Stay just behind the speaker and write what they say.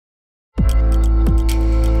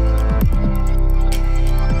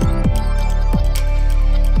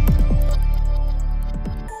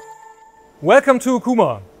Welcome to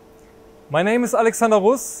Okuma. My name is Alexander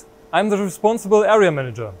Russ. I'm the responsible area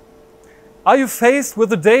manager. Are you faced with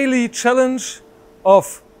the daily challenge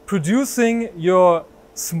of producing your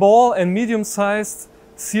small and medium-sized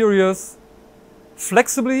series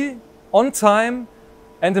flexibly, on time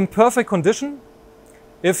and in perfect condition?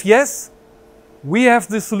 If yes, we have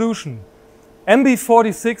the solution,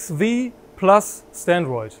 MB46V plus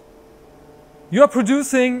STANDROID. You are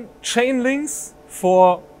producing chain links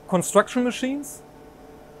for construction machines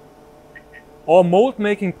or mold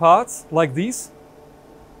making parts like these.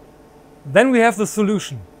 Then we have the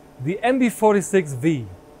solution, the MB46V.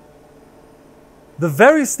 The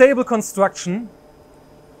very stable construction,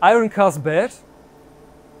 iron cast bed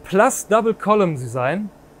plus double column design.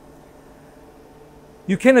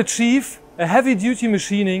 You can achieve a heavy duty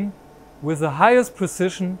machining with the highest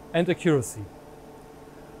precision and accuracy.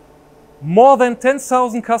 More than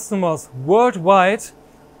 10,000 customers worldwide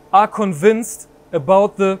are convinced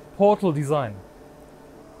about the portal design.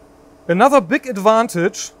 Another big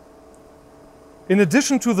advantage, in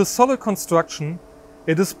addition to the solid construction,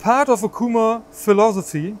 it is part of Okuma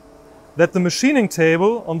philosophy that the machining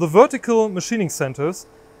table on the vertical machining centers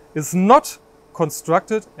is not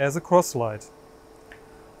constructed as a cross-slide.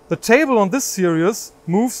 The table on this series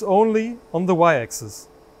moves only on the y-axis.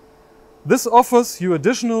 This offers you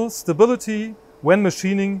additional stability when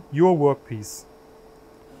machining your workpiece.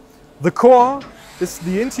 The core is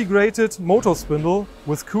the integrated motor spindle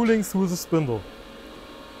with cooling through the spindle.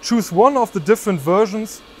 Choose one of the different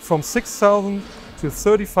versions from 6,000 to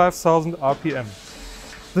 35,000 RPM.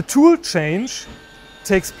 The tool change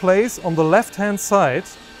takes place on the left-hand side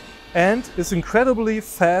and is incredibly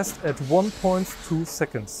fast at 1.2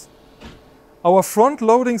 seconds. Our front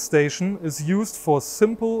loading station is used for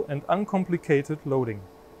simple and uncomplicated loading.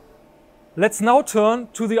 Let's now turn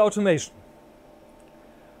to the automation.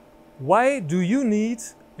 Why do you need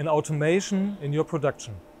an automation in your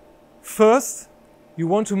production? First, you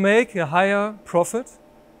want to make a higher profit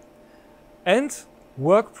and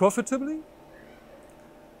work profitably.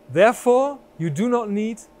 Therefore, you do not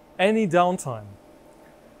need any downtime.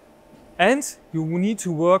 And you need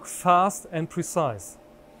to work fast and precise.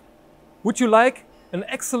 Would you like an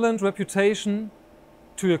excellent reputation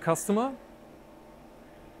to your customer?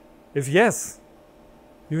 If yes,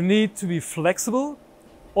 you need to be flexible,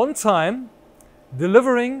 on time,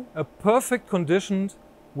 delivering a perfect conditioned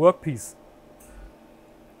workpiece.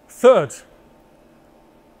 Third,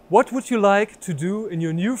 what would you like to do in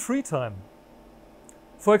your new free time?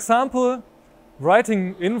 For example,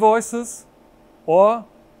 writing invoices or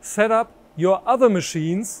set up your other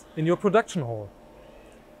machines in your production hall.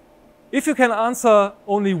 If you can answer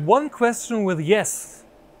only one question with yes,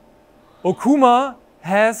 Okuma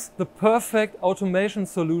has the perfect automation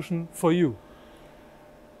solution for you.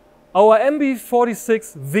 Our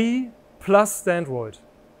MB46V plus STANDROID.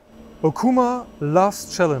 Okuma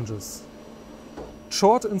loves challenges.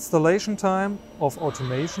 Short installation time of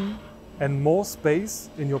automation and more space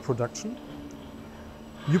in your production.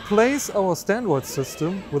 You place our STANDROID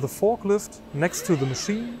system with a forklift next to the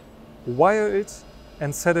machine, wire it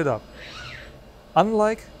and set it up.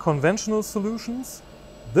 Unlike conventional solutions,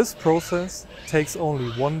 this process takes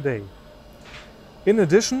only 1 day. In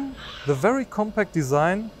addition, the very compact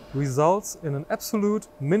design results in an absolute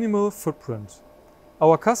minimal footprint.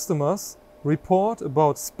 Our customers report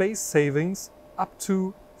about space savings up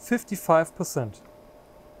to 55%.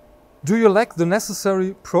 Do you lack the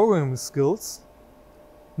necessary programming skills?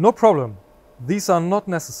 No problem, these are not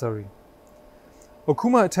necessary.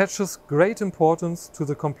 Okuma attaches great importance to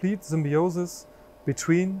the complete symbiosis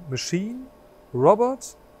between machine,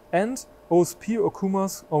 robot and OSP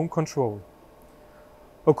Okuma's own control.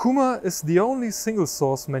 Okuma is the only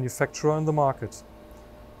single-source manufacturer in the market.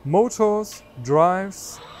 Motors,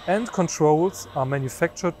 drives and controls are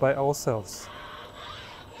manufactured by ourselves.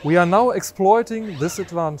 We are now exploiting this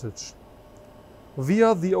advantage.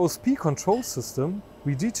 Via the OSP control system,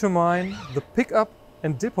 we determine the pickup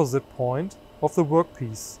and deposit point of the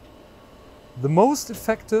workpiece. The most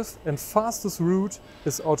effective and fastest route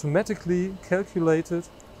is automatically calculated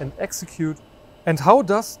and executed. And how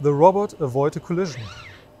does the robot avoid a collision?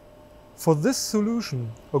 For this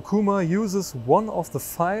solution, Okuma uses one of the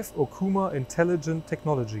 5 Okuma intelligent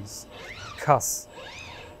technologies, CAS,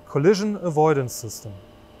 Collision Avoidance System.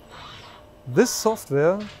 This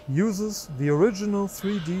software uses the original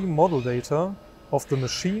 3D model data of the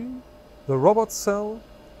machine, the robot cell,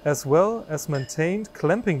 as well as maintained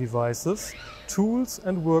clamping devices, tools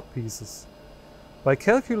and workpieces. By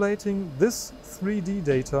calculating this 3D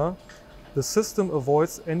data, the system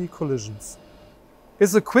avoids any collisions.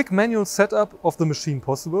 Is a quick manual setup of the machine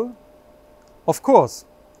possible? Of course,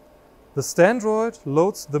 the STANDROID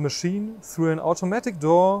loads the machine through an automatic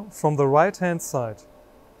door from the right-hand side.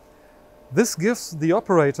 This gives the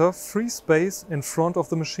operator free space in front of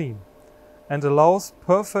the machine and allows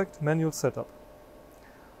perfect manual setup.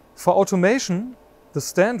 For automation, the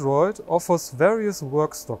STANDROID offers various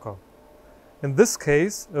work stocker. In this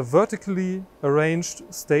case, a vertically arranged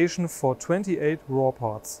station for 28 raw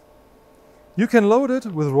parts. You can load it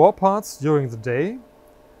with raw parts during the day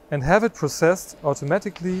and have it processed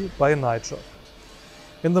automatically by a night job.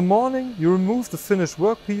 In the morning, you remove the finished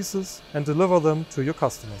work pieces and deliver them to your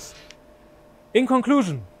customers. In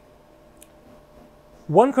conclusion,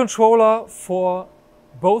 one controller for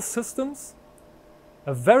both systems,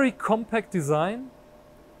 a very compact design,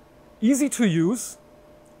 easy to use,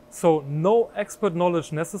 so no expert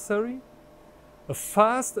knowledge necessary, a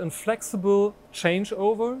fast and flexible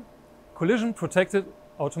changeover, collision protected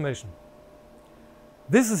automation.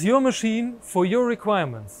 This is your machine for your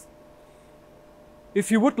requirements.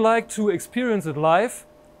 If you would like to experience it live,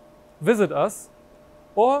 visit us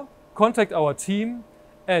or contact our team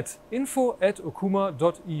at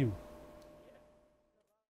info@okuma.eu.